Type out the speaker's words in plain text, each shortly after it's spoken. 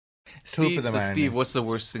Steve, what's the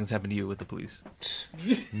worst thing that's happened to you with the police?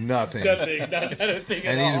 Nothing. Nothing at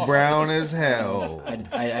And all. he's brown as hell.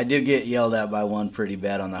 I did get yelled at by one pretty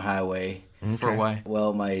bad on the highway. Okay. For why?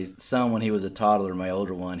 Well, my son, when he was a toddler, my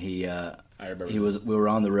older one, I remember we were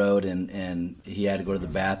on the road and he had to go to the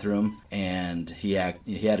bathroom and he had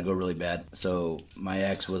to go really bad. So my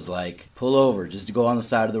ex was like, pull over, just to go on the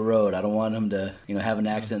side of the road. I don't want him to, have an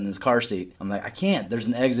accident in his car seat. I'm like, I can't. There's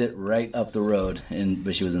an exit right up the road.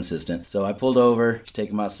 But she was insistent. So I pulled over to take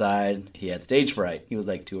him outside. He had stage fright. He was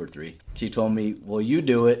like 2 or 3. She told me, well, you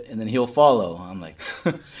do it, and then he'll follow. I'm like,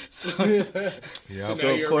 So now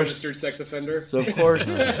you're a registered sex offender? So, of course,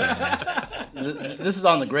 this is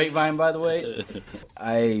on the Grapevine, by the way.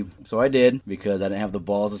 I did, because I didn't have the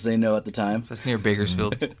balls to say no at the time. So that's near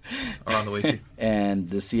Bakersfield, or on the way to. And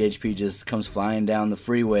the CHP just comes flying down the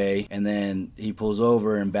freeway, and then he pulls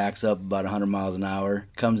over and backs up about 100 miles an hour,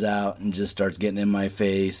 comes out and just starts getting in my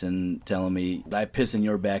face and telling me, I piss in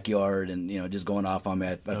your backyard, and, just going off on me.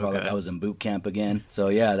 I felt like I was in boot camp again. So,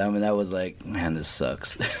 yeah, that was like, man, this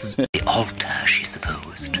sucks. The altar, she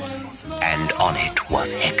supposed, and on it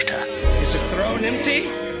was Hector. Is the throne empty?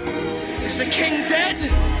 Is the king dead?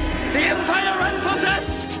 The empire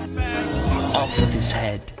unpossessed? Off with his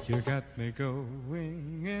head. You got me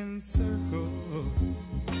going in circles.